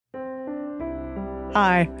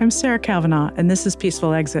Hi, I'm Sarah Kavanaugh, and this is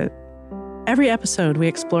Peaceful Exit. Every episode, we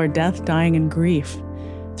explore death, dying, and grief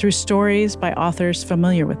through stories by authors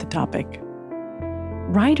familiar with the topic.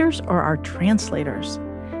 Writers are our translators.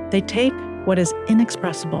 They take what is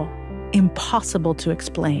inexpressible, impossible to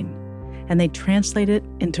explain, and they translate it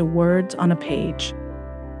into words on a page.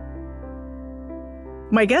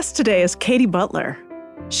 My guest today is Katy Butler.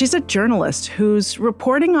 She's a journalist whose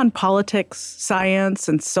reporting on politics, science,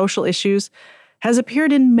 and social issues has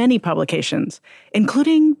appeared in many publications,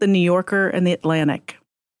 including The New Yorker and The Atlantic.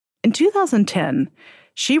 In 2010,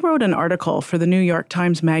 she wrote an article for the New York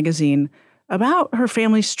Times Magazine about her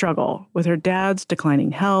family's struggle with her dad's declining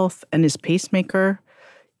health and his pacemaker.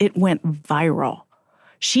 It went viral.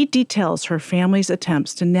 She details her family's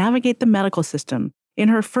attempts to navigate the medical system in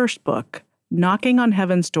her first book, Knocking on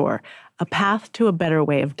Heaven's Door, A Path to a Better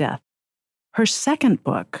Way of Death. Her second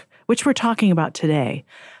book, which we're talking about today,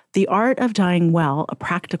 The Art of Dying Well, A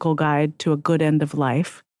Practical Guide to a Good End of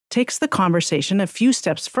Life, takes the conversation a few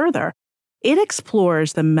steps further. It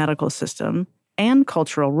explores the medical system and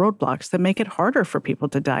cultural roadblocks that make it harder for people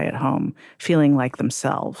to die at home, feeling like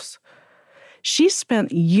themselves. She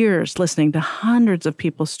spent years listening to hundreds of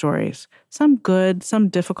people's stories, some good, some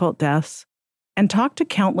difficult deaths, and talked to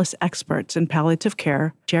countless experts in palliative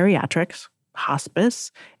care, geriatrics,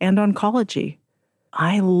 hospice, and oncology.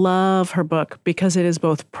 I love her book because it is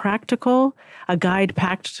both practical, a guide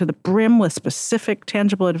packed to the brim with specific,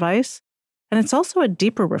 tangible advice, and it's also a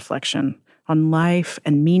deeper reflection on life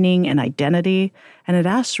and meaning and identity, and it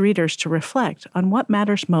asks readers to reflect on what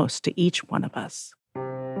matters most to each one of us.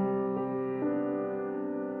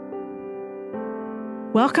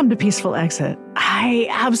 Welcome to Peaceful Exit. I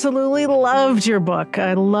absolutely loved your book.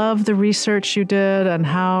 I love the research you did and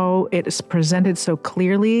how it is presented so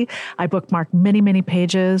clearly. I bookmarked many, many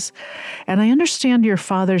pages. And I understand your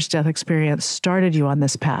father's death experience started you on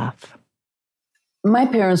this path. My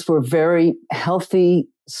parents were very healthy,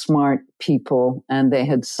 smart people, and they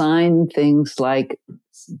had signed things like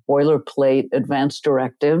boilerplate advance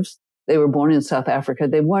directives. They were born in South Africa.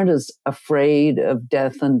 They weren't as afraid of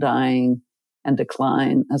death and dying and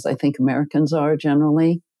decline as I think Americans are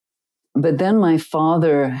generally. But then my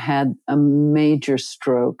father had a major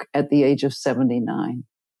stroke at the age of 79.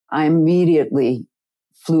 I immediately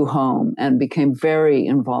flew home and became very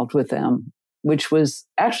involved with them, which was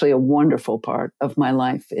actually a wonderful part of my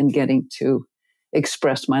life in getting to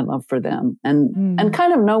express my love for them and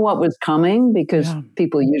kind of know what was coming, because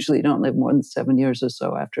people usually don't live more than 7 years or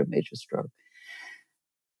so after a major stroke.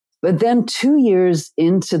 But then 2 years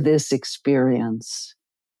into this experience,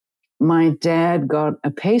 my dad got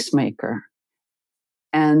a pacemaker,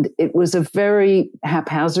 and it was a very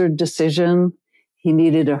haphazard decision. He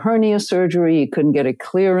needed a hernia surgery. He couldn't get a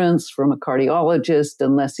clearance from a cardiologist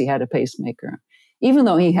unless he had a pacemaker, even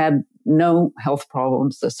though he had no health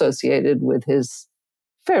problems associated with his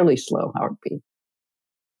fairly slow heartbeat.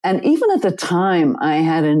 And even at the time, I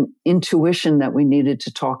had an intuition that we needed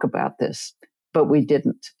to talk about this, but we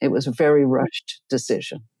didn't. It was a very rushed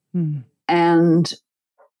decision. And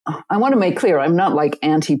I want to make clear, I'm not like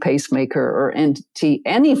anti-pacemaker or anti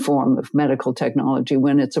any form of medical technology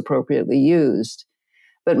when it's appropriately used.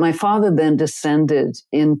 But my father then descended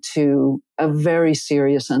into a very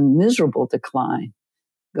serious and miserable decline,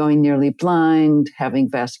 going nearly blind, having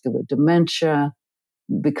vascular dementia,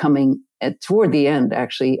 becoming, toward the end,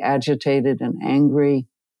 actually agitated and angry,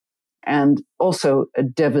 and also a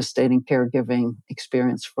devastating caregiving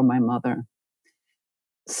experience for my mother.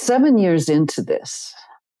 7 years into this,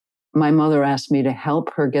 my mother asked me to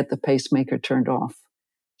help her get the pacemaker turned off.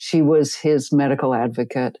 She was his medical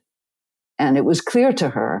advocate, and it was clear to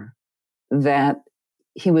her that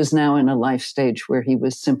he was now in a life stage where he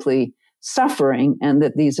was simply suffering, and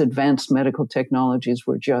that these advanced medical technologies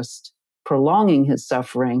were just prolonging his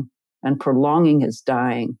suffering and prolonging his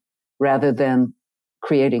dying rather than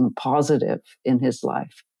creating positive in his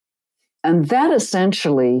life. And that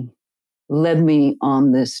essentially led me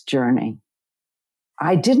on this journey.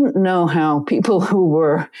 I didn't know how people who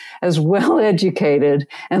were as well educated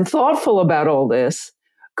and thoughtful about all this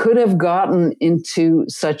could have gotten into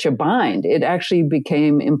such a bind. It actually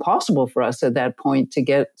became impossible for us at that point to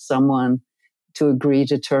get someone to agree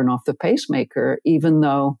to turn off the pacemaker, even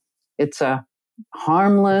though it's a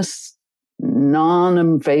harmless,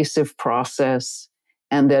 non-invasive process,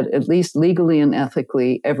 and that at least legally and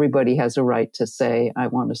ethically, everybody has a right to say, I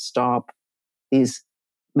want to stop these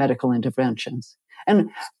medical interventions. And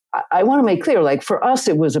I want to make clear, like for us,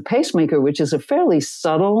 it was a pacemaker, which is a fairly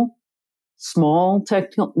subtle, small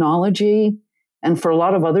technology. And for a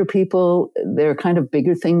lot of other people, there are kind of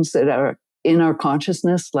bigger things that are in our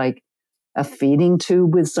consciousness, like a feeding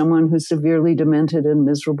tube with someone who's severely demented and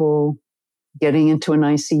miserable, getting into an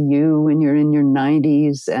ICU when you're in your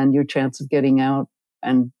 90s and your chance of getting out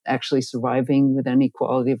and actually surviving with any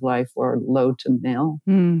quality of life or low to nil.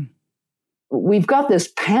 Mm. We've got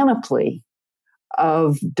this panoply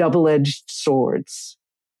of double-edged swords,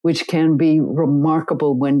 which can be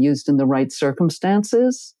remarkable when used in the right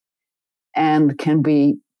circumstances and can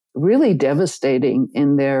be really devastating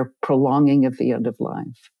in their prolonging of the end of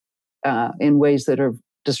life in ways that are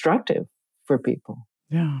destructive for people.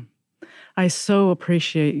 Yeah. I so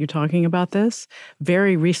appreciate you talking about this.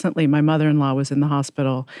 Very recently, my mother-in-law was in the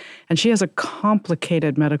hospital, and she has a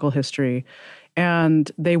complicated medical history, and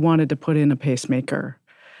they wanted to put in a pacemaker.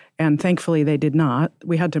 And thankfully, they did not.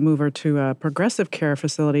 We had to move her to a progressive care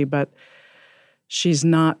facility, but she's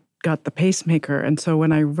not got the pacemaker. And so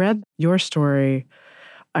when I read your story,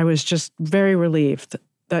 I was just very relieved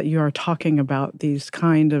that you are talking about these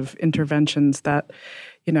kind of interventions that,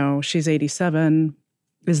 she's 87.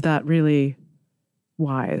 Is that really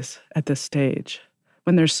wise at this stage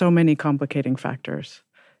when there's so many complicating factors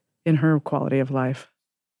in her quality of life?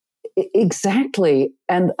 Exactly.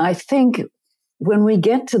 And I think when we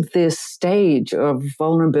get to this stage of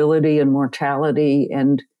vulnerability and mortality,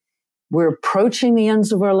 and we're approaching the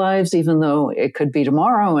ends of our lives, even though it could be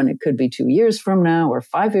tomorrow and it could be 2 years from now or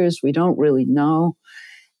 5 years, we don't really know.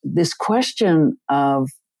 This question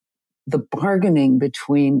of the bargaining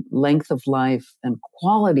between length of life and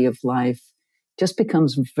quality of life just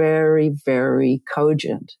becomes very, very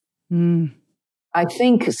cogent. Mm. I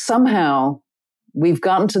think somehow we've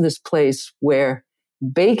gotten to this place where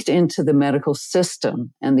baked into the medical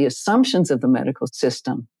system and the assumptions of the medical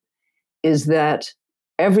system is that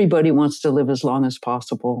everybody wants to live as long as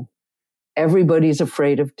possible. Everybody's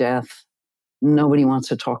afraid of death. Nobody wants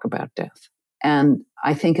to talk about death. And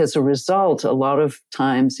I think as a result, a lot of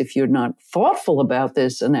times, if you're not thoughtful about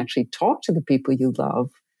this and actually talk to the people you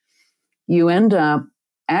love, you end up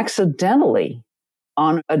accidentally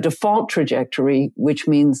on a default trajectory, which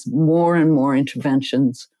means more and more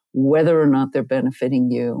interventions, whether or not they're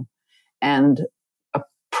benefiting you, and a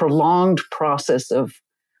prolonged process of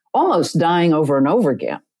almost dying over and over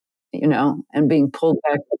again, and being pulled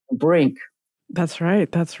back to the brink. That's right.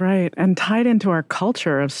 That's right. And tied into our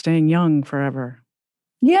culture of staying young forever.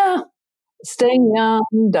 Yeah. Staying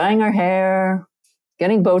young, dyeing our hair,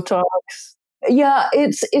 getting Botox. Yeah.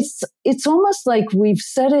 It's almost like we've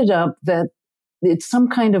set it up that it's some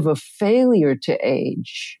kind of a failure to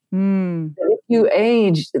age. Mm. That if you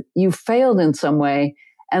age, you failed in some way.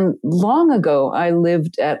 And long ago, I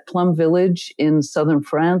lived at Plum Village in southern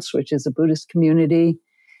France, which is a Buddhist community.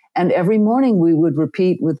 And every morning we would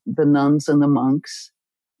repeat with the nuns and the monks,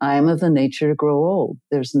 I am of the nature to grow old.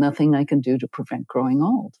 There's nothing I can do to prevent growing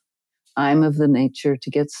old. I'm of the nature to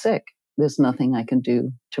get sick. There's nothing I can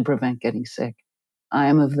do to prevent getting sick. I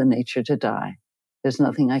am of the nature to die. There's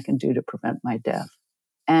nothing I can do to prevent my death.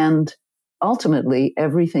 And ultimately,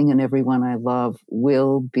 everything and everyone I love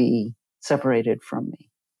will be separated from me.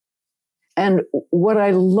 And what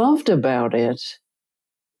I loved about it,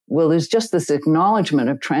 well, there's just this acknowledgement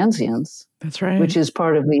of transience. That's right. Which is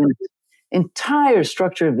part of the entire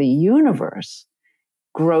structure of the universe.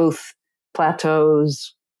 Growth,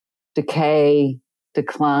 plateaus, decay,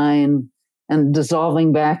 decline, and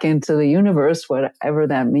dissolving back into the universe, whatever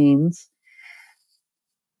that means.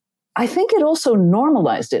 I think it also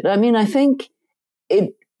normalized it. I mean, I think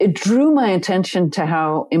it drew my attention to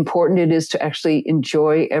how important it is to actually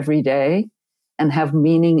enjoy every day and have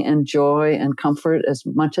meaning and joy and comfort as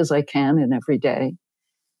much as I can in every day,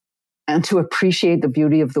 and to appreciate the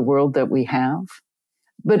beauty of the world that we have.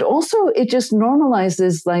 But also it just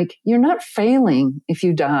normalizes, like, you're not failing if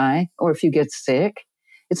you die or if you get sick.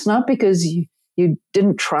 It's not because you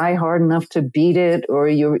didn't try hard enough to beat it or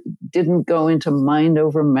you didn't go into mind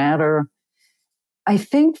over matter. I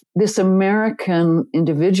think this American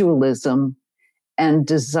individualism and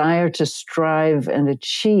desire to strive and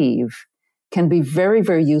achieve can be very,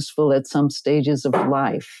 very useful at some stages of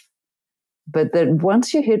life. But that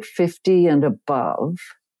once you hit 50 and above,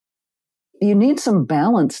 you need some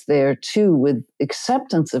balance there too with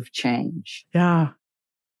acceptance of change. Yeah.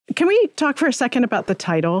 Can we talk for a second about the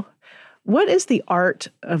title? What is the art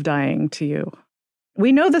of dying to you?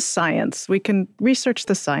 We know the science. We can research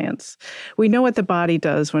the science. We know what the body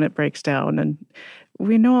does when it breaks down, and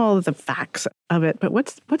we know all of the facts of it. But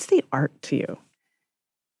what's the art to you?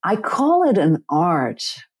 I call it an art.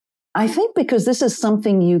 I think because this is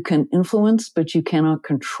something you can influence, but you cannot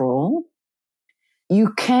control.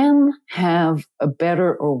 You can have a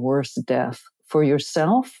better or worse death for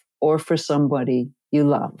yourself or for somebody you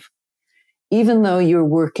love. even though you're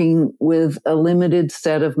working with a limited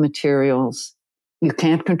set of materials, you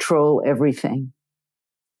can't control everything.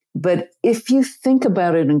 But if you think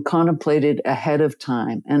about it and contemplate it ahead of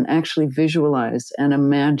time and actually visualize and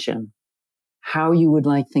imagine how you would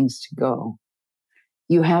like things to go,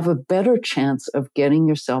 you have a better chance of getting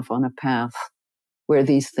yourself on a path where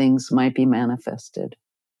these things might be manifested.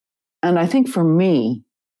 And I think for me,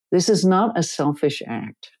 this is not a selfish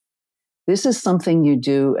act. This is something you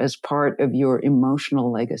do as part of your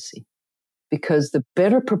emotional legacy, because the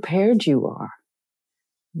better prepared you are,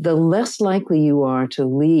 the less likely you are to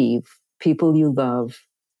leave people you love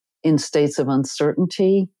in states of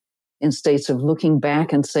uncertainty, in states of looking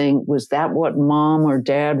back and saying, was that what mom or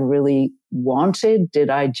dad really wanted? Did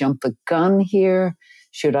I jump the gun here?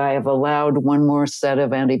 Should I have allowed one more set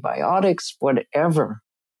of antibiotics? Whatever.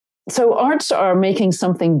 So arts are making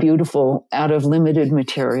something beautiful out of limited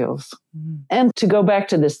materials. Mm. And to go back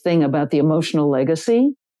to this thing about the emotional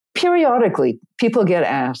legacy, periodically people get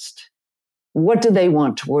asked, what do they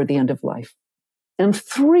want toward the end of life? And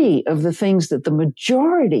 3 of the things that the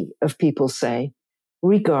majority of people say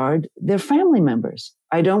regard their family members.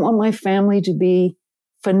 I don't want my family to be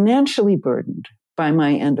financially burdened by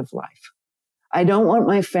my end of life. I don't want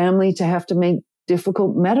my family to have to make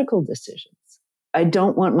difficult medical decisions. I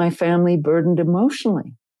don't want my family burdened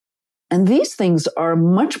emotionally. And these things are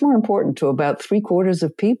much more important to about 3/4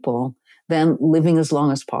 of people than living as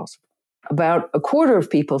long as possible. About 1/4 of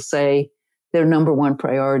people say their number one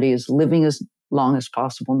priority is living as long as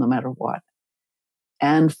possible, no matter what.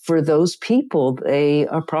 And for those people, they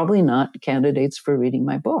are probably not candidates for reading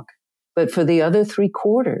my book. But for the other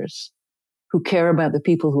 3/4 who care about the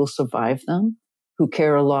people who will survive them, who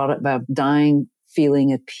care a lot about dying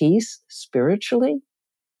feeling at peace spiritually,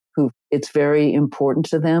 who it's very important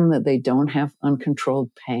to them that they don't have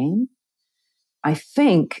uncontrolled pain, I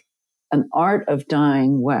think an art of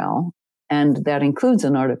dying well, and that includes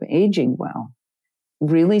an art of aging well,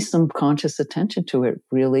 really some conscious attention to it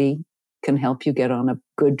really can help you get on a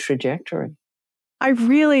good trajectory. I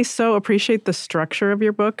really so appreciate the structure of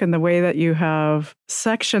your book and the way that you have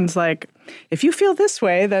sections like, if you feel this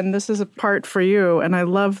way, then this is a part for you. And I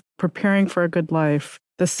love preparing for a good life,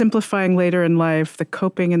 the simplifying later in life, the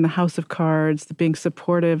coping in the house of cards, the being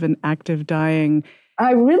supportive and active dying.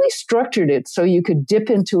 I really structured it so you could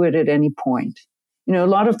dip into it at any point. You know,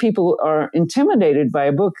 a lot of people are intimidated by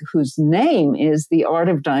a book whose name is The Art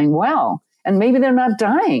of Dying Well. And maybe they're not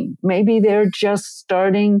dying. Maybe they're just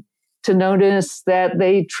starting to notice that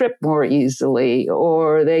they trip more easily,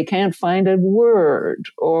 or they can't find a word,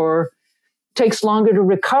 or takes longer to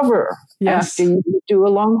recover after you do a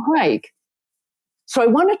long hike. So I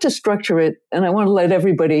wanted to structure it, and I want to let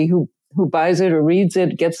everybody who buys it or reads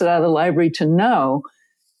it, gets it out of the library, to know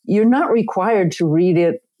you're not required to read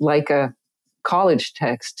it like a college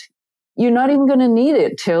text. You're not even going to need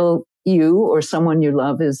it till you or someone you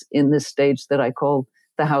love is in this stage that I call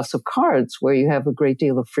the house of cards, where you have a great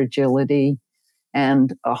deal of fragility,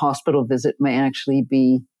 and a hospital visit may actually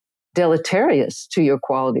be deleterious to your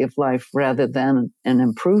quality of life rather than an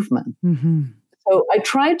improvement. Mm-hmm. So I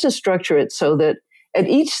tried to structure it so that at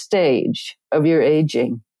each stage of your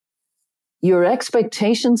aging, your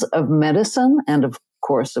expectations of medicine and, of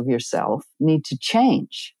course, of yourself need to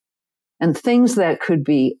change. And things that could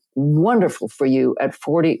be wonderful for you at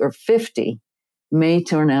 40 or 50 may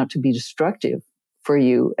turn out to be destructive for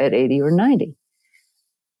you at 80 or 90.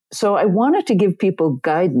 So I wanted to give people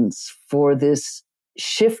guidance for this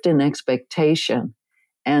shift in expectation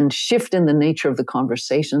and shift in the nature of the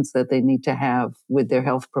conversations that they need to have with their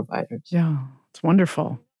health providers. Yeah, it's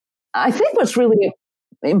wonderful. I think what's really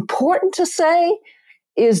important to say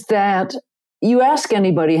is that you ask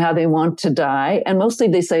anybody how they want to die, and mostly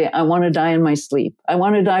they say, I want to die in my sleep. I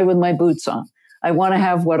want to die with my boots on. I want to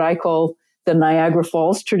have what I call the Niagara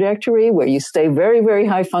Falls trajectory, where you stay very, very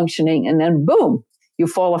high functioning, and then boom, you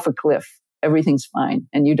fall off a cliff. Everything's fine,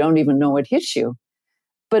 and you don't even know what hits you.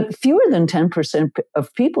 But fewer than 10%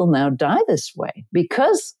 of people now die this way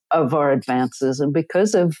because of our advances and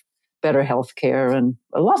because of better healthcare and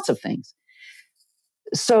lots of things.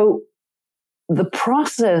 So the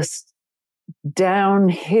process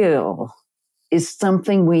downhill is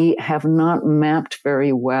something we have not mapped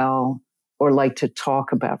very well or like to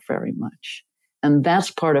talk about very much. And that's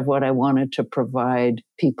part of what I wanted to provide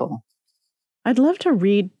people. I'd love to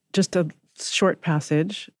read just a short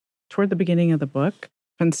passage toward the beginning of the book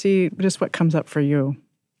and see just what comes up for you.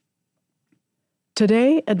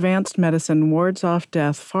 Today, advanced medicine wards off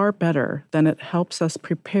death far better than it helps us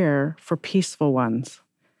prepare for peaceful ones.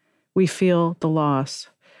 We feel the loss.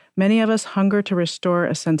 Many of us hunger to restore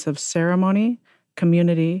a sense of ceremony,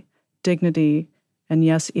 community, dignity, and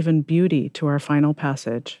yes, even beauty to our final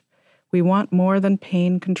passage. We want more than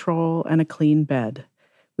pain control and a clean bed.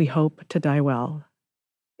 We hope to die well.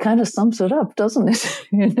 Kind of sums it up, doesn't it?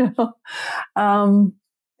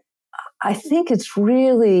 I think it's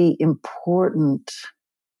really important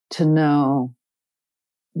to know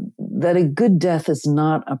that a good death is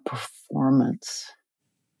not a performance.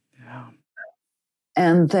 Yeah.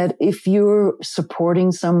 And that if you're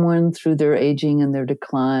supporting someone through their aging and their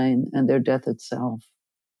decline and their death itself,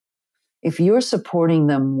 if you're supporting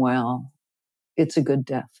them well, it's a good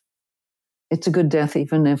death. It's a good death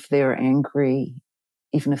even if they're angry,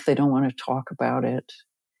 even if they don't want to talk about it,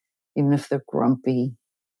 even if they're grumpy,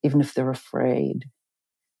 even if they're afraid.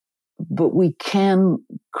 But we can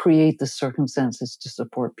create the circumstances to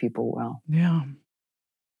support people well. Yeah.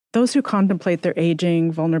 Those who contemplate their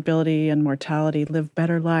aging, vulnerability, and mortality live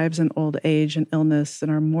better lives in old age and illness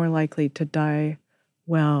and are more likely to die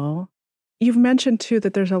well. You've mentioned, too,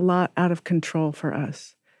 that there's a lot out of control for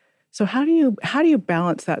us. So how do you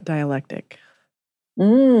balance that dialectic?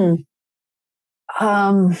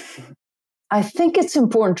 I think it's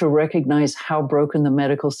important to recognize how broken the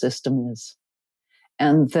medical system is,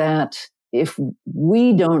 and that if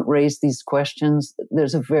we don't raise these questions,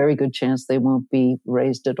 there's a very good chance they won't be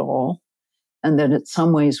raised at all. And that in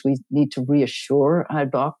some ways we need to reassure our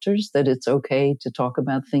doctors that it's okay to talk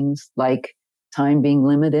about things like time being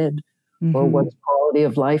limited or what's quality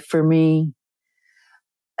of life for me.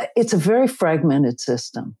 It's a very fragmented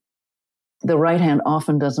system. The right hand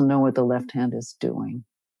often doesn't know what the left hand is doing.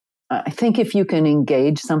 I think if you can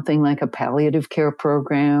engage something like a palliative care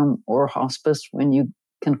program or hospice when you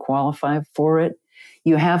can qualify for it,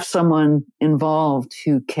 you have someone involved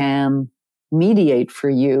who can mediate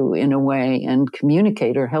for you in a way and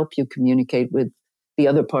communicate or help you communicate with the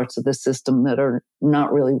other parts of the system that are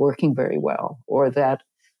not really working very well or that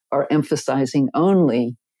are emphasizing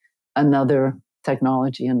only another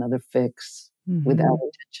technology, another fix without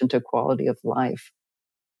attention to quality of life.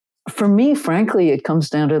 For me, frankly, it comes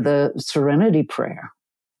down to the serenity prayer.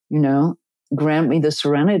 Grant me the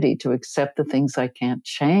serenity to accept the things I can't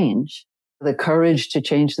change, the courage to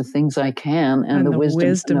change the things I can, and the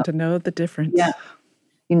wisdom to know the difference. Yeah.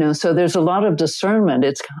 So there's a lot of discernment.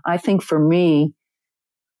 I think for me,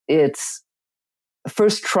 it's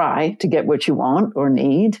first try to get what you want or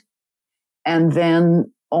need, and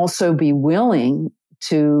then also be willing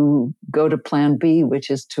to go to plan B, which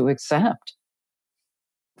is to accept.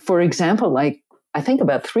 For example, I think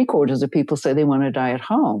about 3/4 of people say they want to die at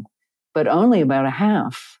home, but only about a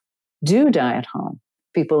half do die at home.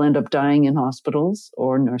 People end up dying in hospitals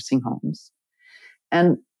or nursing homes.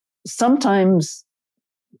 And sometimes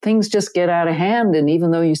things just get out of hand. And even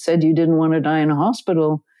though you said you didn't want to die in a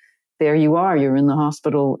hospital, there you are, you're in the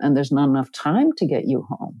hospital and there's not enough time to get you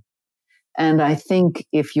home. And I think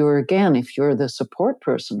if you're the support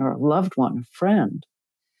person or a loved one, a friend,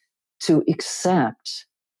 to accept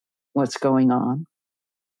what's going on.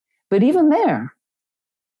 But even there,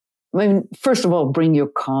 first of all, bring your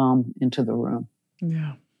calm into the room.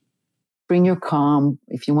 Yeah. Bring your calm.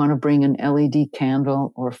 If you want to bring an LED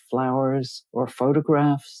candle or flowers or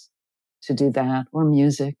photographs to do that, or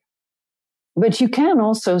music. But you can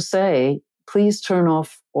also say, please turn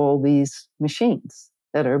off all these machines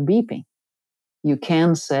that are beeping. You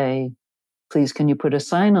can say, please, can you put a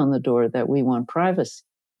sign on the door that we want privacy?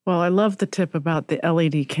 Well, I love the tip about the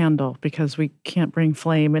LED candle because we can't bring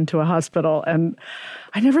flame into a hospital. And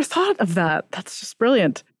I never thought of that. That's just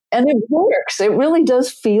brilliant. And it works. It really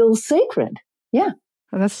does feel sacred. Yeah.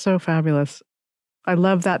 Oh, that's so fabulous. I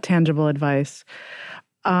love that tangible advice.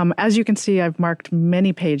 As you can see, I've marked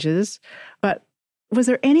many pages, but was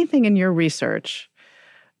there anything in your research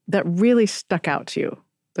that really stuck out to you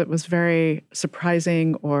that was very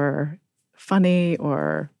surprising or funny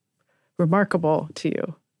or remarkable to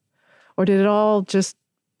you? Or did it all just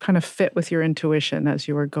kind of fit with your intuition as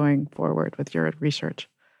you were going forward with your research?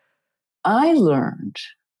 I learned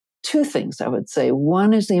two things, I would say.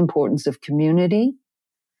 One is the importance of community,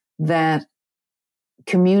 that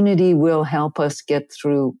community will help us get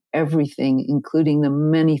through everything, including the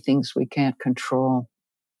many things we can't control.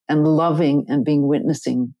 And loving and being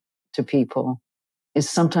witnessing to people is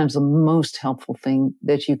sometimes the most helpful thing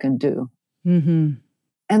that you can do. Mm-hmm.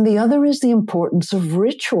 And the other is the importance of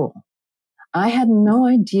ritual. I had no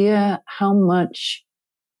idea how much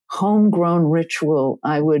homegrown ritual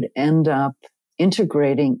I would end up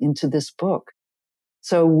integrating into this book.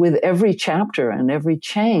 So with every chapter and every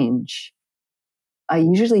change, I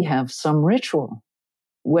usually have some ritual,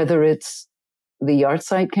 whether it's the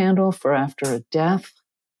yahrzeit candle for after a death,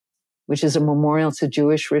 which is a memorial. It's a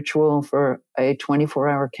Jewish ritual for a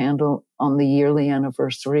 24-hour candle on the yearly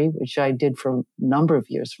anniversary, which I did for a number of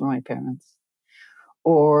years for my parents.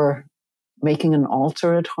 Or making an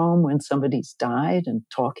altar at home when somebody's died and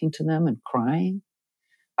talking to them and crying.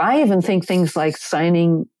 I even think things like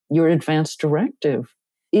signing your advance directive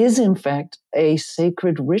is in fact a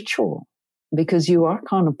sacred ritual, because you are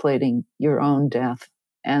contemplating your own death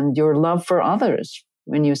and your love for others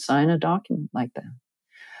when you sign a document like that.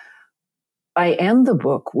 I end the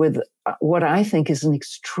book with what I think is an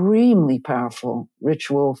extremely powerful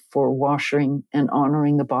ritual for washing and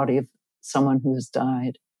honoring the body of someone who has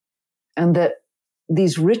died. And that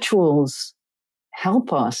these rituals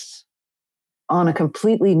help us on a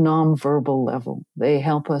completely non-verbal level. They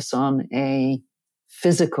help us on a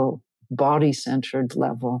physical, body-centered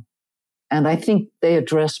level. And I think they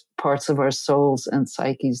address parts of our souls and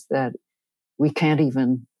psyches that we can't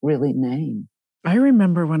even really name. I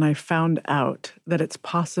remember when I found out that it's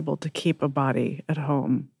possible to keep a body at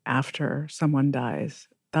home after someone dies.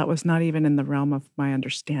 That was not even in the realm of my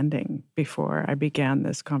understanding before I began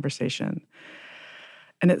this conversation.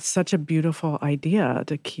 And it's such a beautiful idea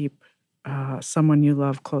to keep someone you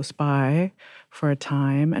love close by for a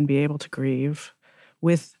time and be able to grieve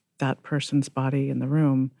with that person's body in the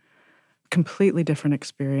room. Completely different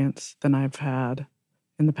experience than I've had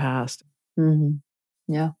in the past. Mm-hmm.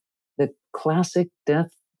 Yeah. The classic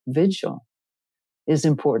death vigil is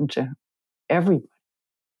important to everybody.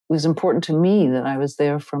 It was important to me that I was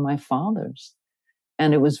there for my father's.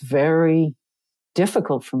 And it was very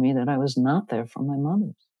difficult for me that I was not there for my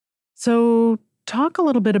mother's. So talk a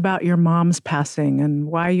little bit about your mom's passing and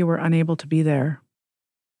why you were unable to be there.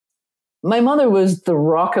 My mother was the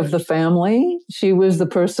rock of the family. She was the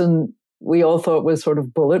person we all thought was sort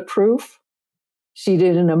of bulletproof. She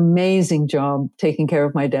did an amazing job taking care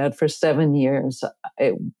of my dad for 7 years.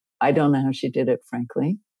 I don't know how she did it,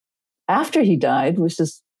 frankly. After he died, which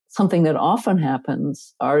is something that often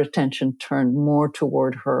happens, our attention turned more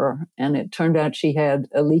toward her. And it turned out she had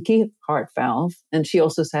a leaky heart valve, and she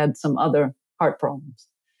also had some other heart problems.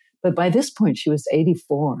 But by this point, she was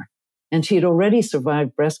 84, and she had already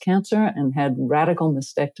survived breast cancer and had radical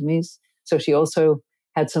mastectomies. So she also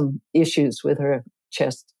had some issues with her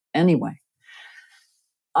chest anyway.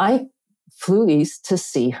 I flew east to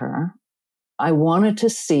see her. I wanted to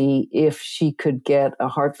see if she could get a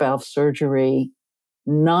heart valve surgery,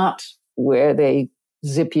 not where they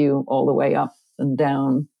zip you all the way up and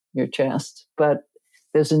down your chest, but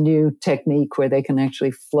there's a new technique where they can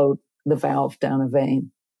actually float the valve down a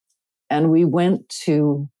vein. And we went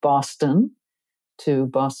to Boston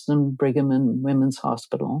Brigham and Women's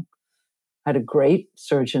Hospital, had a great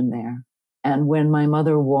surgeon there. And when my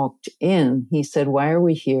mother walked in, he said, "Why are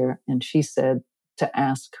we here?" And she said, "To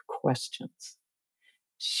ask questions."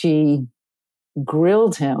 She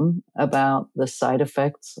grilled him about the side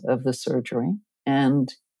effects of the surgery.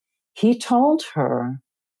 And he told her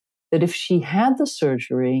that if she had the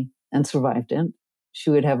surgery and survived it, she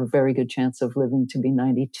would have a very good chance of living to be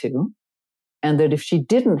 92. And that if she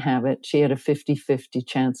didn't have it, she had a 50-50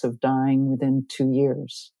 chance of dying within 2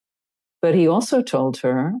 years. But he also told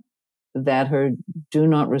her that her do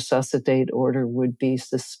not resuscitate order would be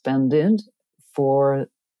suspended for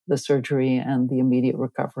the surgery and the immediate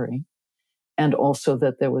recovery, and also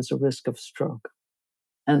that there was a risk of stroke.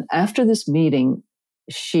 And after this meeting,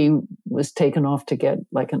 she was taken off to get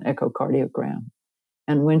like an echocardiogram.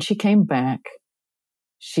 And when she came back,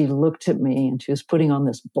 she looked at me and she was putting on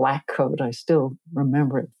this black coat. I still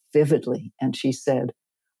remember it vividly. And she said,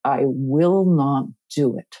 "I will not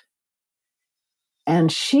do it."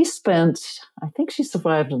 And she spent, I think she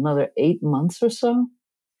survived another 8 months or so.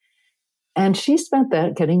 And she spent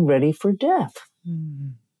that getting ready for death.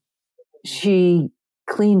 Mm-hmm. She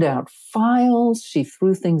cleaned out files. She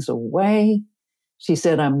threw things away. She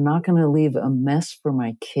said, "I'm not going to leave a mess for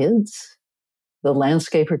my kids." The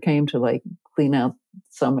landscaper came to like clean out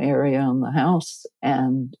some area in the house.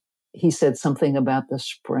 And he said something about the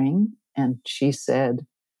spring. And she said,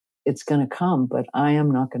 "It's going to come, but I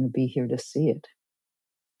am not going to be here to see it."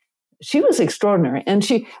 She was extraordinary. And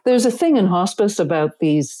there's a thing in hospice about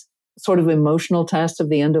these sort of emotional tests of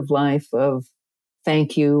the end of life of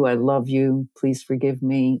thank you, I love you, please forgive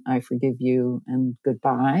me, I forgive you, and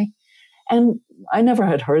goodbye. And I never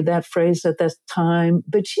had heard that phrase at that time,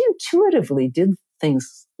 but she intuitively did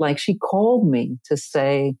things like she called me to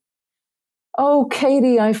say, "Oh,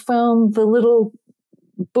 Katy, I found the little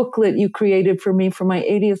booklet you created for me for my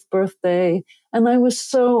 80th birthday, and I was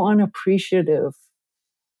so unappreciative."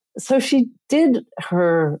 So she did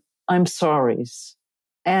her I'm sorries.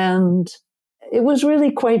 And it was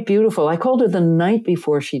really quite beautiful. I called her the night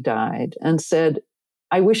before she died and said,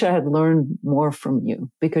 I wish I had learned more from you,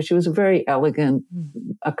 because she was a very elegant,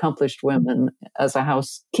 accomplished woman as a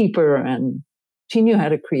housekeeper, and she knew how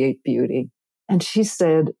to create beauty. And she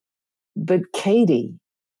said, but Katy,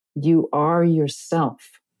 you are yourself.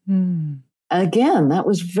 Again, that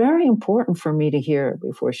was very important for me to hear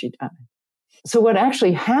before she died. So what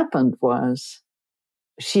actually happened was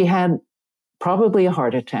she had probably a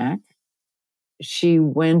heart attack. She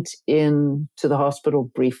went into the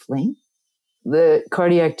hospital briefly. The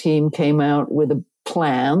cardiac team came out with a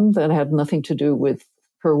plan that had nothing to do with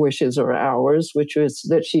her wishes or ours, which was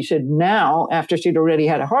that she should now, after she'd already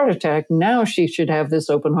had a heart attack, now she should have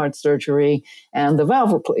this open heart surgery and the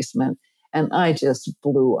valve replacement. And I just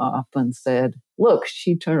blew up and said, look,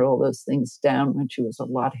 she turned all those things down when she was a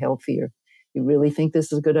lot healthier. You really think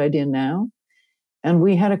this is a good idea now? And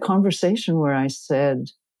we had a conversation where I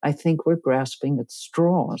said, I think we're grasping at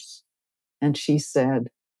straws. And she said,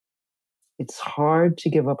 it's hard to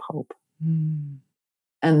give up hope. And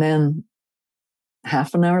then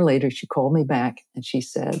half an hour later, she called me back and she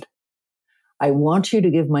said, I want you to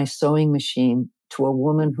give my sewing machine to a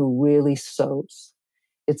woman who really sews.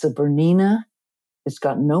 It's a Bernina. It's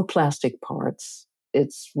got no plastic parts.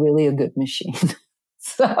 It's really a good machine.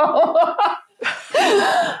 So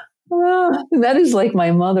that is like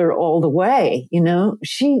my mother all the way. You know,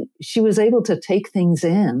 she was able to take things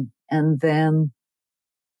in and then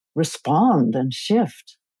respond and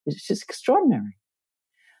shift. It's just extraordinary.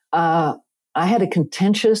 I had a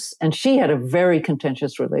contentious, and she had a very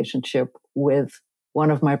contentious relationship with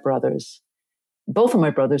one of my brothers. Both of my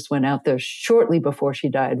brothers went out there shortly before she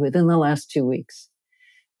died, within the last 2 weeks.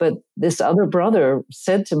 But this other brother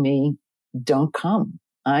said to me, don't come.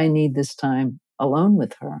 I need this time alone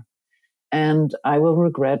with her. And I will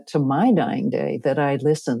regret to my dying day that I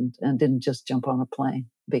listened and didn't just jump on a plane,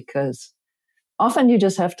 because often you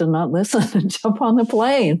just have to not listen and jump on the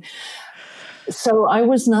plane. So I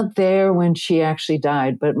was not there when she actually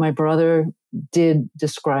died, but my brother did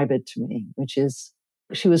describe it to me, which is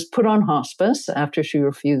she was put on hospice after she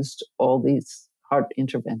refused all these heart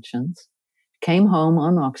interventions, came home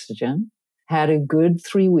on oxygen, had a good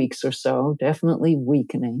 3 weeks or so, definitely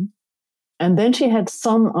weakening. And then she had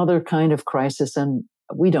some other kind of crisis, and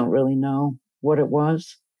we don't really know what it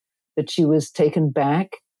was, but she was taken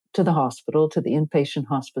back to the hospital, to the inpatient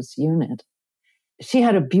hospice unit. She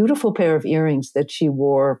had a beautiful pair of earrings that she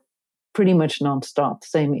wore pretty much nonstop,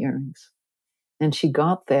 same earrings. And she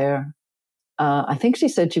got there. I think she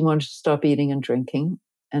said she wanted to stop eating and drinking,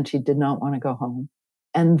 and she did not want to go home.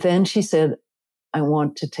 And then she said, I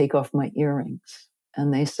want to take off my earrings.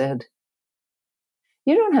 And they said,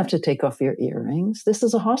 you don't have to take off your earrings. This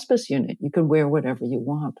is a hospice unit. You can wear whatever you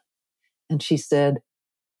want. And she said,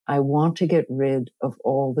 I want to get rid of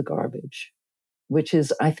all the garbage, which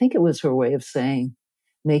is, I think it was her way of saying,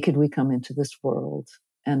 naked we come into this world,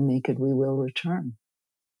 and naked we will return.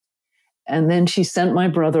 And then she sent my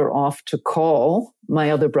brother off to call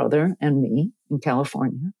my other brother and me in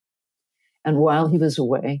California. And while he was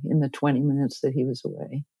away, in the 20 minutes that he was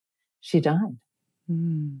away, she died.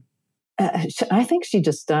 I think she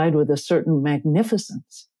just died with a certain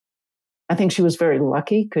magnificence. I think she was very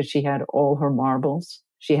lucky because she had all her marbles.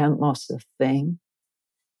 She hadn't lost a thing.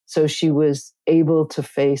 So she was able to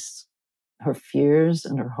face her fears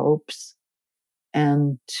and her hopes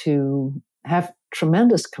and to have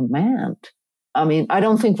tremendous command. I mean, I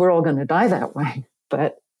don't think we're all going to die that way,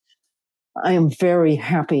 but I am very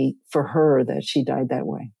happy for her that she died that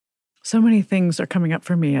way. So many things are coming up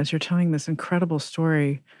for me as you're telling this incredible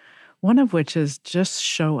story. One of which is just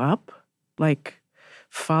show up, like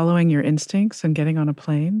following your instincts and getting on a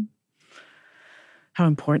plane. How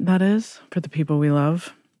important that is for the people we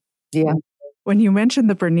love. Yeah. When you mentioned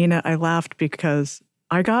the Bernina, I laughed because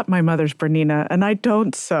I got my mother's Bernina and I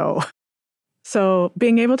don't sew. So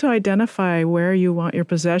being able to identify where you want your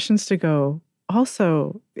possessions to go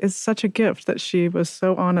also is such a gift that she was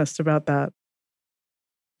so honest about that.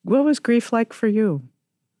 What was grief like for you?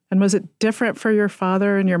 And was it different for your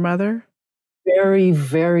father and your mother? Very,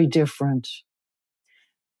 very different.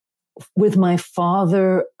 With my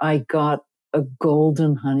father, I got a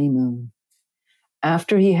golden honeymoon.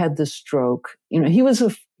 After he had the stroke, you know, he was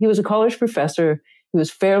a college professor. He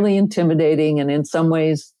was fairly intimidating and in some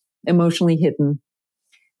ways emotionally hidden.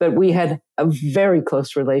 But we had a very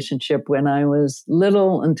close relationship when I was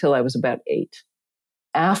little until I was about 8.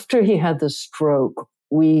 After he had the stroke,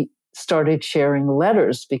 we started sharing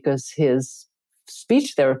letters because his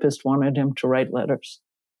speech therapist wanted him to write letters.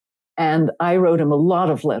 And I wrote him a lot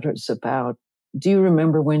of letters about Do you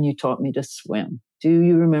remember when you taught me to swim? Do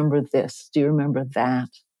you remember this? Do you remember that?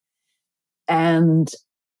 And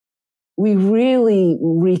we really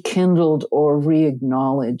rekindled or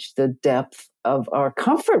re-acknowledged the depth of our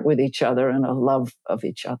comfort with each other and a love of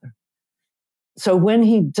each other. So when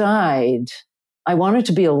he died, I wanted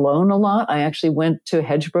to be alone a lot. I actually went to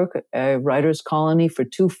Hedgebrook, a writer's colony, for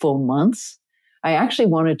 2 full months. I actually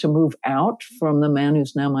wanted to move out from the man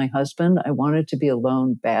who's now my husband. I wanted to be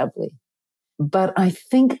alone badly. But I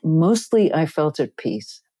think mostly I felt at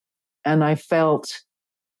peace. And I felt,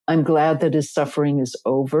 I'm glad that his suffering is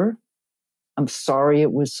over. I'm sorry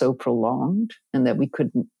it was so prolonged and that we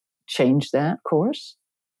couldn't change that course.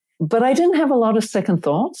 But I didn't have a lot of second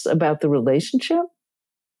thoughts about the relationship.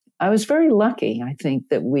 I was very lucky, I think,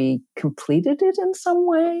 that we completed it in some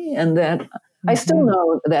way, and that I still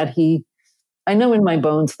know that I know in my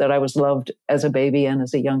bones that I was loved as a baby and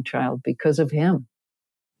as a young child because of him.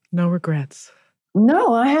 No regrets.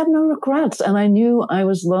 No, I had no regrets. And I knew I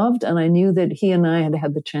was loved, and I knew that he and I had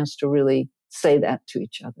had the chance to really say that to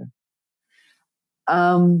each other.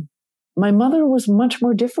 My mother was much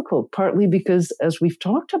more difficult, partly because, as we've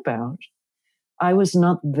talked about, I was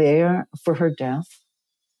not there for her death.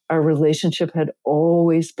 Our relationship had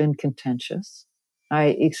always been contentious. I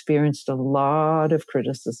experienced a lot of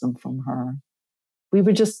criticism from her. We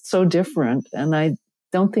were just so different, and I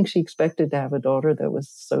don't think she expected to have a daughter that was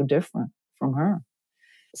so different from her.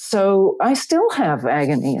 So I still have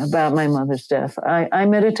agony about my mother's death. I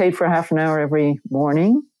meditate for half an hour every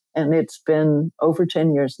morning, and it's been over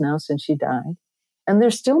 10 years now since she died. And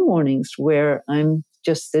there's still mornings where I'm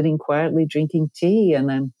just sitting quietly drinking tea,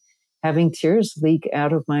 and I'm having tears leak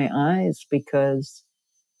out of my eyes because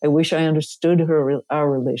I wish I understood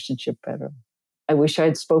our relationship better. I wish I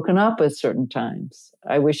had spoken up at certain times.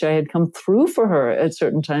 I wish I had come through for her at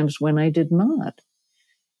certain times when I did not.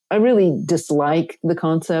 I really dislike the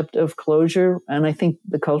concept of closure, and I think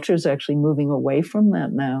the culture is actually moving away from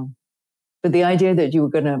that now. But the idea that you were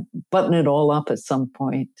going to button it all up at some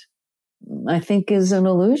point, I think, is an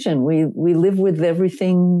illusion. We live with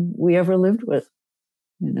everything we ever lived with,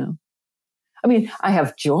 you know. I mean, I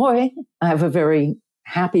have joy. I have a very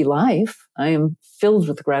happy life. I am filled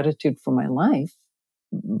with gratitude for my life.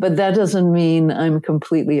 But that doesn't mean I'm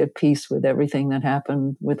completely at peace with everything that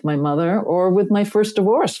happened with my mother or with my first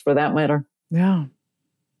divorce, for that matter. Yeah.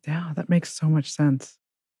 Yeah, that makes so much sense.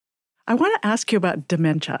 I want to ask you about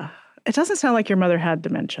dementia. It doesn't sound like your mother had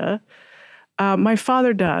dementia. My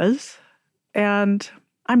father does. And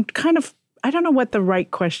I don't know what the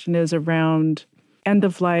right question is around end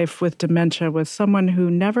of life with dementia with someone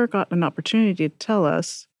who never got an opportunity to tell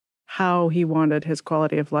us how he wanted his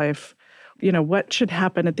quality of life, what should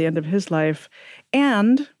happen at the end of his life.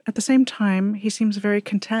 And at the same time, he seems very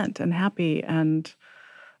content and happy. And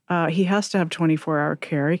he has to have 24-hour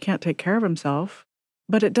care. He can't take care of himself.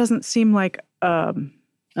 But it doesn't seem like a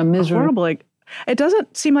misery. Horrible. It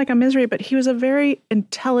doesn't seem like a misery, but he was a very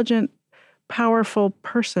intelligent, powerful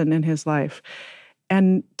person in his life.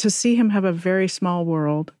 And to see him have a very small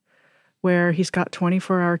world where he's got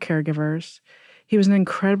 24-hour caregivers, he was an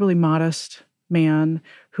incredibly modest man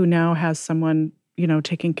who now has someone,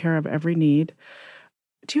 taking care of every need.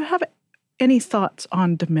 Do you have any thoughts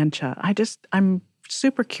on dementia? I'm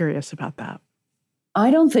super curious about that.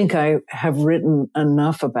 I don't think I have written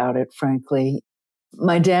enough about it, frankly.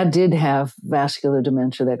 My dad did have vascular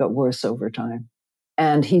dementia that got worse over time.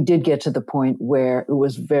 And he did get to the point where it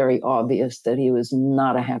was very obvious that he was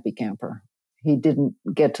not a happy camper. He didn't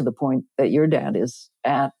get to the point that your dad is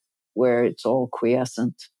at, where it's all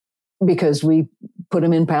quiescent. Because we put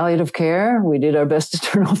him in palliative care, we did our best to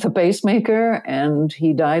turn off the pacemaker, and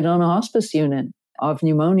he died on a hospice unit of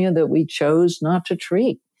pneumonia that we chose not to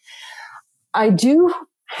treat. I do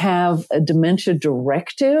have a dementia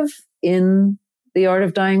directive in The Art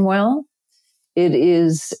of Dying Well. It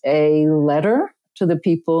is a letter to the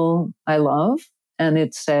people I love, and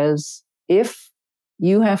it says, if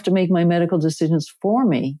you have to make my medical decisions for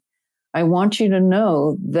me, I want you to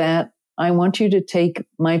know that I want you to take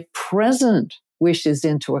my present wishes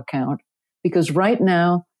into account, because right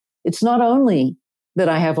now, it's not only that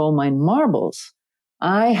I have all my marbles,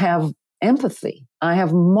 I have empathy, I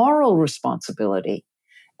have moral responsibility,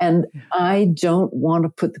 and I don't want to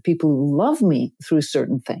put the people who love me through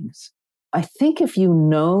certain things. I think if you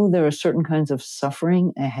know there are certain kinds of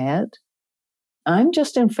suffering ahead, I'm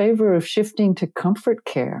just in favor of shifting to comfort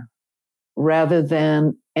care rather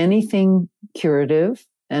than anything curative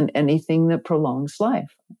and anything that prolongs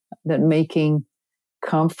life, that making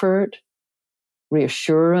comfort,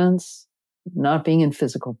 reassurance, not being in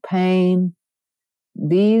physical pain,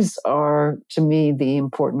 these are, to me, the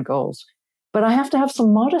important goals. But I have to have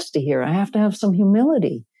some modesty here. I have to have some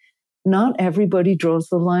humility. Not everybody draws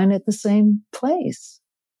the line at the same place.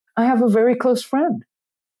 I have a very close friend.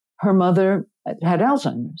 Her mother had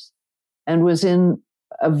Alzheimer's and was in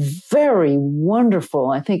a very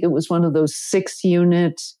wonderful, I think it was one of those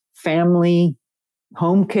 6-unit family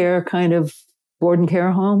home care kind of board and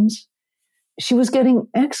care homes. She was getting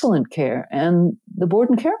excellent care. And the board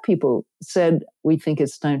and care people said, we think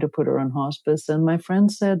it's time to put her on hospice. And my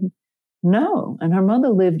friend said, no. And her mother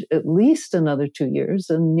lived at least another 2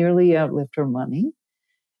 years and nearly outlived her money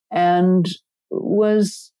and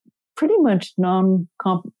was pretty much you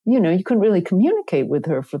couldn't really communicate with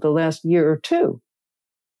her for the last year or two,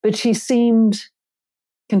 but she seemed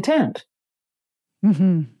content.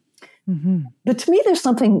 Mm-hmm. Mm-hmm. But to me, there's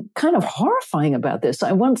something kind of horrifying about this.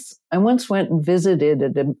 I once went and visited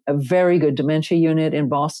a very good dementia unit in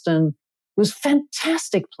Boston. It was a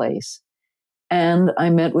fantastic place. And I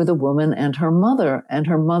met with a woman and her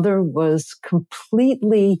mother was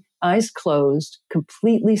completely eyes closed,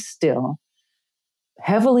 completely still,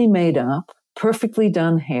 heavily made up, perfectly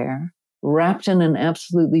done hair, wrapped in an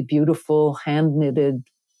absolutely beautiful hand-knitted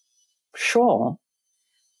shawl.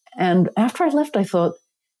 And after I left, I thought,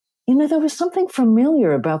 there was something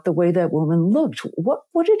familiar about the way that woman looked.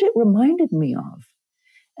 What did it reminded me of?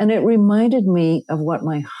 And it reminded me of what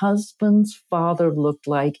my husband's father looked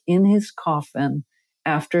like in his coffin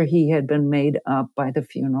after he had been made up by the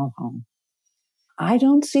funeral home. I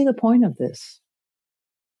don't see the point of this.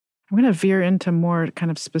 I'm going to veer into more kind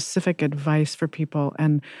of specific advice for people.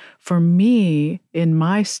 And for me, in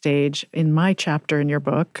my stage, in my chapter in your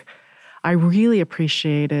book, I really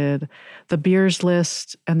appreciated the Beers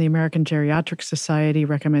List and the American Geriatrics Society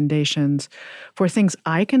recommendations for things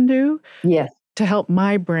I can do to help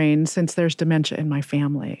my brain since there's dementia in my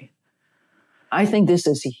family. I think this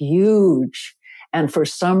is huge. And for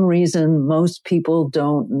some reason, most people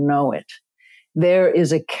don't know it. There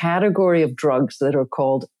is a category of drugs that are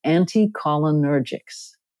called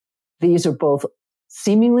anticholinergics. These are both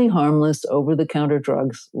seemingly harmless over-the-counter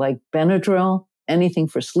drugs like Benadryl, anything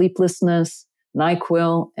for sleeplessness,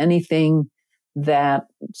 NyQuil, anything that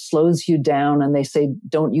slows you down. And they say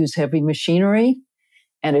don't use heavy machinery.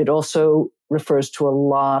 And it also refers to a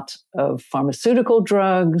lot of pharmaceutical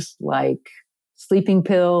drugs like sleeping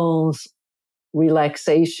pills,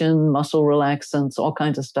 relaxation, muscle relaxants, all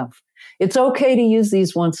kinds of stuff. It's okay to use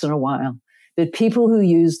these once in a while, but people who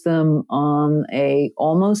use them on a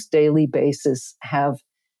almost daily basis have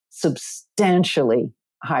substantially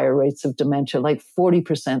higher rates of dementia, like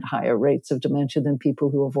 40% higher rates of dementia than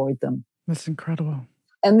people who avoid them. That's incredible.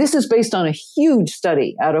 And this is based on a huge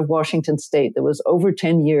study out of Washington State that was over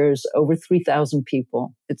 10 years, over 3,000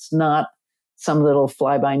 people. It's not some little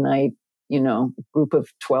fly-by-night, group of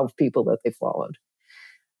 12 people that they followed.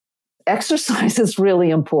 Exercise is really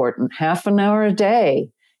important. Half an hour a day.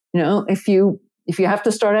 If you have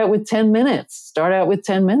to start out with 10 minutes, start out with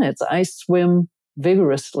 10 minutes. I swim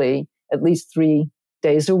vigorously at least 3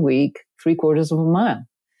 days a week, 3/4 of a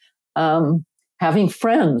mile. Having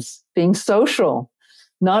friends, being social,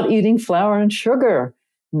 not eating flour and sugar,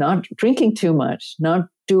 not drinking too much, not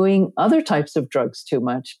doing other types of drugs too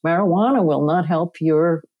much. Marijuana will not help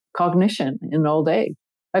your cognition in old age.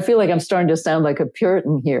 I feel like I'm starting to sound like a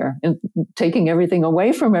Puritan here and taking everything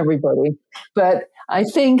away from everybody. But I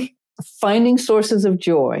think finding sources of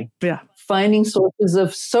joy, finding sources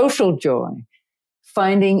of social joy,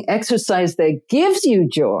 finding exercise that gives you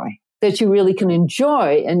joy, that you really can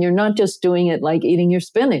enjoy, and you're not just doing it like eating your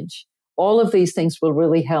spinach. All of these things will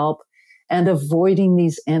really help, and avoiding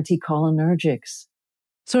these anticholinergics.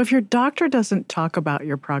 So if your doctor doesn't talk about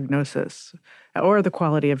your prognosis or the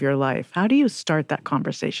quality of your life, how do you start that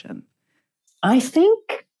conversation? I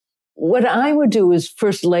think what I would do is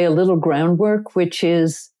first lay a little groundwork, which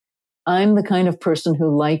is I'm the kind of person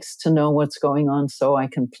who likes to know what's going on so I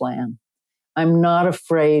can plan. I'm not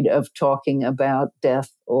afraid of talking about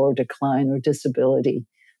death or decline or disability,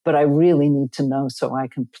 but I really need to know so I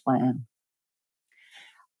can plan.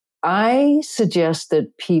 I suggest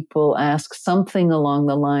that people ask something along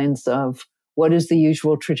the lines of, what is the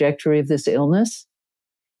usual trajectory of this illness?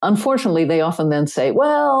 Unfortunately, they often then say,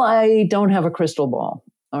 well, I don't have a crystal ball.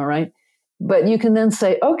 All right. But you can then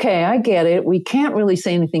say, okay, I get it. We can't really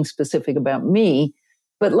say anything specific about me,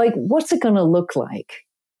 but what's it going to look like?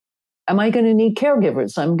 Am I going to need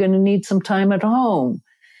caregivers? I'm going to need some time at home.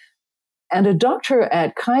 And a doctor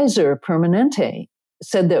at Kaiser Permanente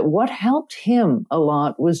said that what helped him a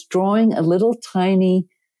lot was drawing a little tiny,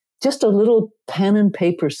 just a little pen and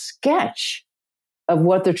paper sketch of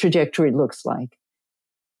what the trajectory looks like.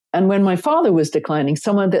 And when my father was declining,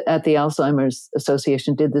 someone at the Alzheimer's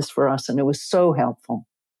Association did this for us, and it was so helpful.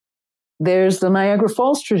 There's the Niagara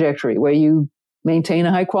Falls trajectory, where you maintain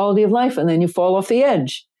a high quality of life and then you fall off the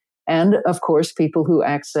edge. And of course, people who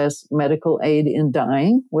access medical aid in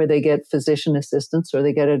dying, where they get physician assistance or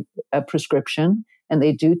they get a prescription and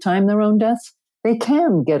they do time their own deaths, they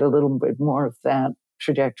can get a little bit more of that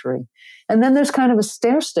trajectory. And then there's kind of a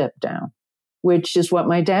stair step down, which is what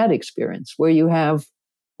my dad experienced, where you have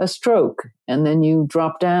a stroke and then you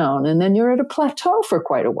drop down and then you're at a plateau for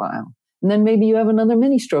quite a while. And then maybe you have another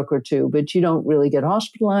mini stroke or two, but you don't really get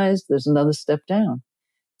hospitalized. There's another step down.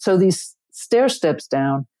 So these stair steps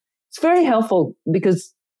down, it's very helpful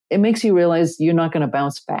because it makes you realize you're not going to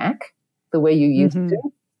bounce back the way you used to.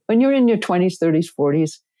 When you're in your 20s, 30s,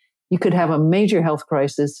 40s, you could have a major health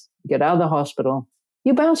crisis, get out of the hospital,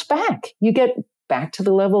 you bounce back. You get back to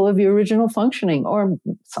the level of your original functioning, or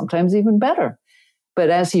sometimes even better. But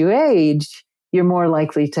as you age, you're more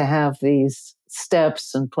likely to have these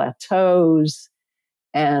steps and plateaus.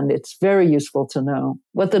 And it's very useful to know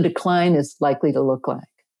what the decline is likely to look like.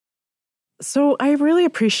 So I really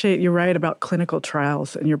appreciate you write about clinical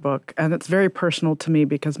trials in your book. And it's very personal to me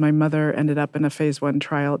because my mother ended up in a phase 1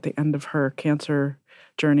 trial at the end of her cancer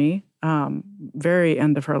journey, very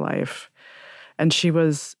end of her life. And she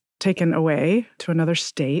was taken away to another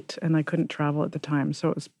state, and I couldn't travel at the time.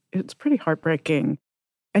 So it's pretty heartbreaking.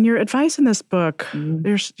 And your advice in this book,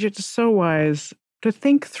 you're just so wise to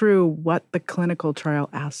think through what the clinical trial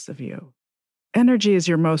asks of you. Energy is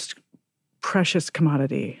your most precious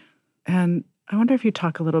commodity. And I wonder if you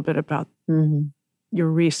talk a little bit about your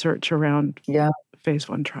research around phase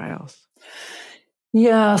 1 trials.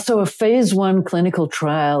 Yeah, so a phase 1 clinical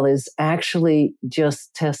trial is actually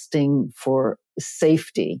just testing for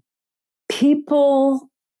safety. People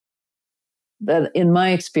that, in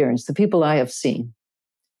my experience, the people I have seen,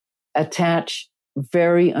 attach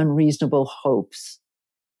very unreasonable hopes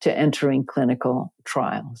to entering clinical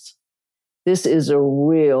trials. This is a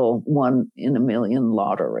real 1 in a million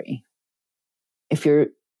lottery. If you're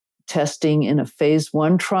testing in a phase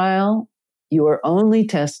 1 trial, you are only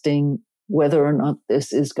testing whether or not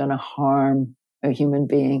this is going to harm a human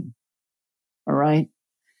being. All right?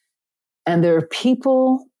 And there are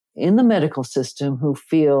people in the medical system who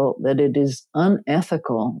feel that it is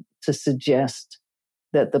unethical to suggest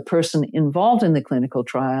that the person involved in the clinical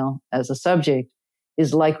trial as a subject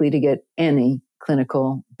is likely to get any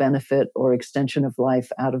clinical benefit or extension of life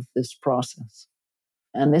out of this process.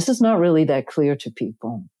 And this is not really that clear to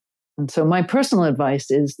people. And so my personal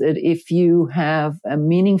advice is that if you have a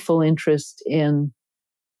meaningful interest in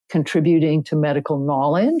contributing to medical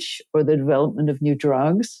knowledge or the development of new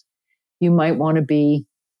drugs, you might want to be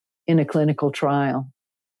in a clinical trial.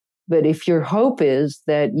 But if your hope is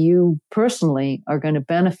that you personally are going to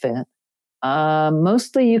benefit,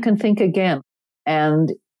 mostly you can think again.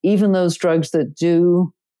 And even those drugs that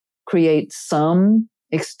do create some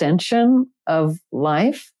extension of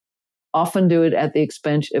life often do it at the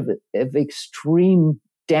expense of extreme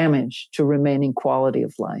damage to remaining quality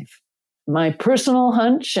of life. My personal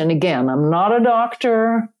hunch, and again, I'm not a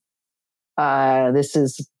doctor, this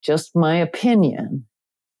is just my opinion,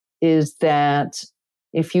 is that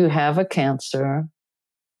if you have a cancer,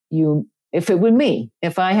 if it were me,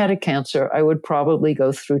 if I had a cancer, I would probably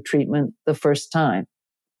go through treatment the first time,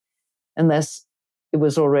 unless it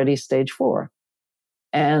was already stage 4.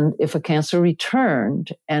 And if a cancer returned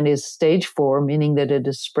and is stage 4, meaning that it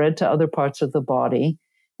is spread to other parts of the body,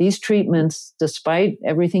 these treatments, despite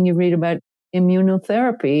everything you read about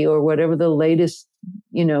immunotherapy or whatever the latest,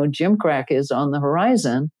 gym crack is on the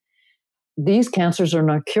horizon, these cancers are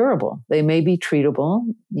not curable. They may be treatable.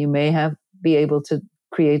 You may be able to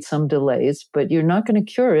create some delays, but you're not going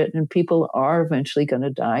to cure it. And people are eventually going to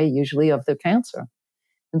die, usually of their cancer.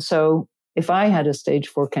 And so if I had a stage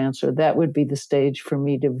 4 cancer, that would be the stage for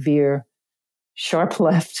me to veer sharp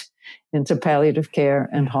left into palliative care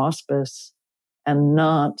and hospice and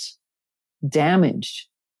not damage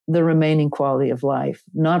the remaining quality of life,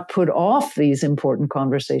 not put off these important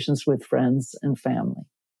conversations with friends and family,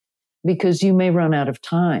 because you may run out of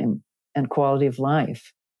time and quality of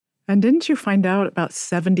life. And didn't you find out about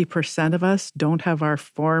 70% of us don't have our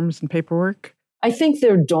forms and paperwork? I think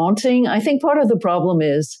they're daunting. I think part of the problem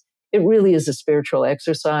is it really is a spiritual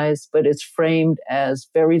exercise, but it's framed as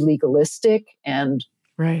very legalistic and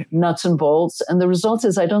nuts and bolts. And the result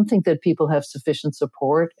is I don't think that people have sufficient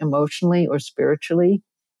support emotionally or spiritually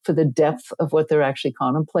for the depth of what they're actually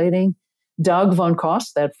contemplating. Doug von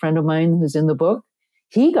Kost, that friend of mine who's in the book,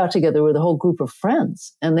 he got together with a whole group of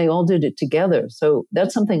friends and they all did it together. So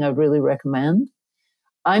that's something I really recommend.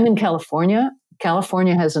 I'm in California.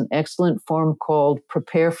 California has an excellent form called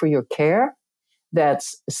Prepare for Your Care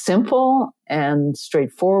that's simple and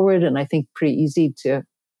straightforward, and I think pretty easy to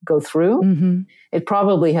go through. Mm-hmm. It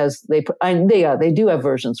probably has, they do have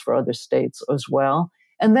versions for other states as well.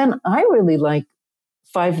 And then I really like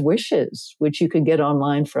 5 Wishes, which you can get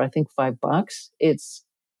online for, I think, $5. It's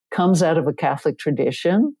comes out of a Catholic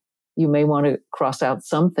tradition. You may want to cross out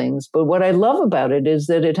some things, but what I love about it is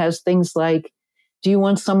that it has things like, do you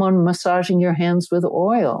want someone massaging your hands with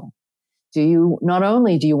oil? Not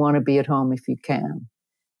only do you want to be at home if you can,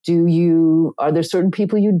 are there certain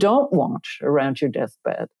people you don't want around your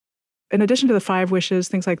deathbed? In addition to the 5 Wishes,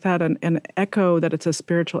 things like that, and echo that it's a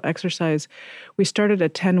spiritual exercise, we started a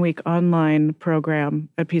 10-week online program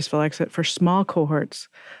at Peaceful Exit for small cohorts,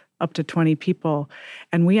 up to 20 people.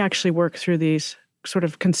 And we actually work through these sort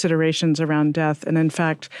of considerations around death. And in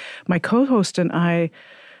fact, my co-host and I,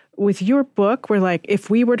 with your book, we're like,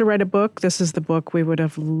 if we were to write a book, this is the book we would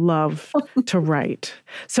have loved to write.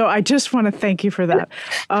 So I just want to thank you for that.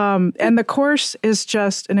 And the course is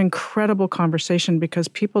just an incredible conversation because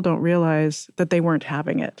people don't realize that they weren't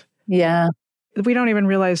having it. Yeah. We don't even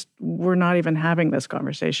realize we're not even having this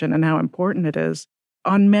conversation and how important it is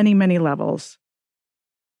on many, many levels.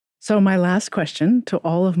 So my last question to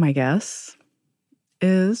all of my guests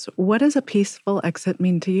is, what does a peaceful exit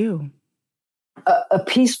mean to you? A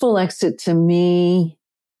peaceful exit to me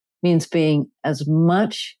means being as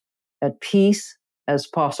much at peace as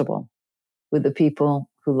possible with the people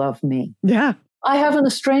who love me. Yeah. I have an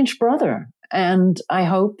estranged brother, and I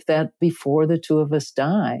hope that before the two of us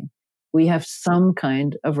die, we have some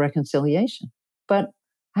kind of reconciliation. But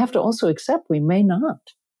I have to also accept we may not,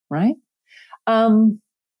 right?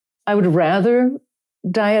 I would rather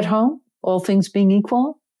die at home, all things being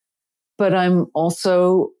equal, but I'm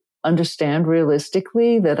also understand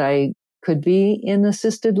realistically that I could be in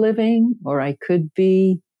assisted living, or I could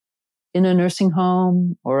be in a nursing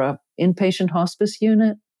home or a inpatient hospice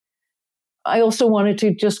unit. I also wanted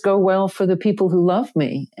to just go well for the people who love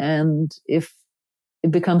me. And if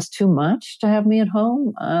it becomes too much to have me at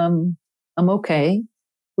home, I'm okay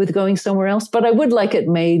with going somewhere else. But I would like it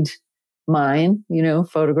made mine,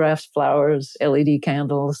 photographs, flowers, LED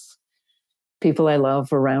candles, people I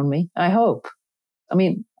love around me. I hope. I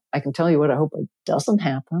mean, I can tell you what I hope it doesn't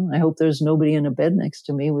happen. I hope there's nobody in a bed next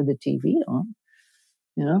to me with the TV on.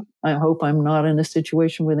 I hope I'm not in a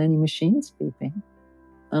situation with any machines beeping.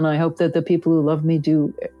 And I hope that the people who love me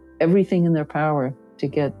do everything in their power to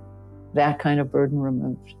get that kind of burden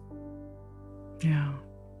removed. Yeah.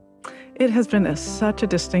 It has been such a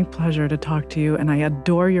distinct pleasure to talk to you, and I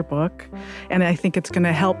adore your book, and I think it's going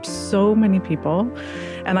to help so many people.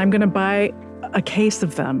 And I'm going to buy a case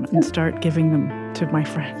of them and start giving them to my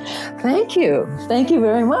friends. Thank you. Thank you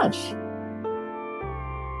very much.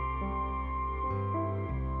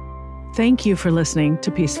 Thank you for listening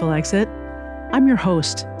to Peaceful Exit. I'm your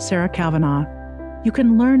host, Sarah Kavanaugh. You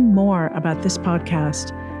can learn more about this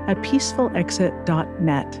podcast at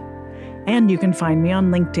peacefulexit.net. And you can find me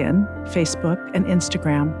on LinkedIn, Facebook, and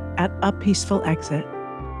Instagram at A Peaceful Exit.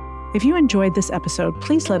 If you enjoyed this episode,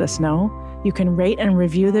 please let us know. You can rate and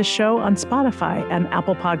review this show on Spotify and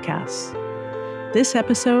Apple Podcasts. This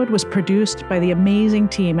episode was produced by the amazing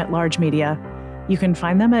team at Large Media. You can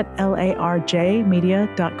find them at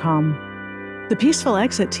larjmedia.com. The Peaceful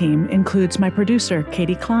Exit team includes my producer,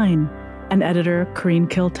 Katie Klein, and editor, Corrine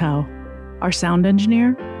Kiltow. Our sound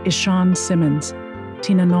engineer is Sean Simmons.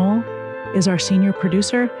 Tina Knoll is our senior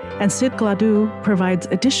producer, and Sid Gladue provides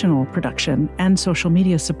additional production and social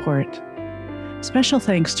media support. Special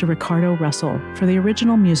thanks to Ricardo Russell for the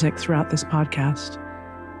original music throughout this podcast.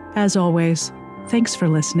 As always, thanks for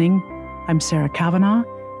listening. I'm Sarah Kavanaugh,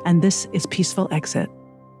 and this is Peaceful Exit.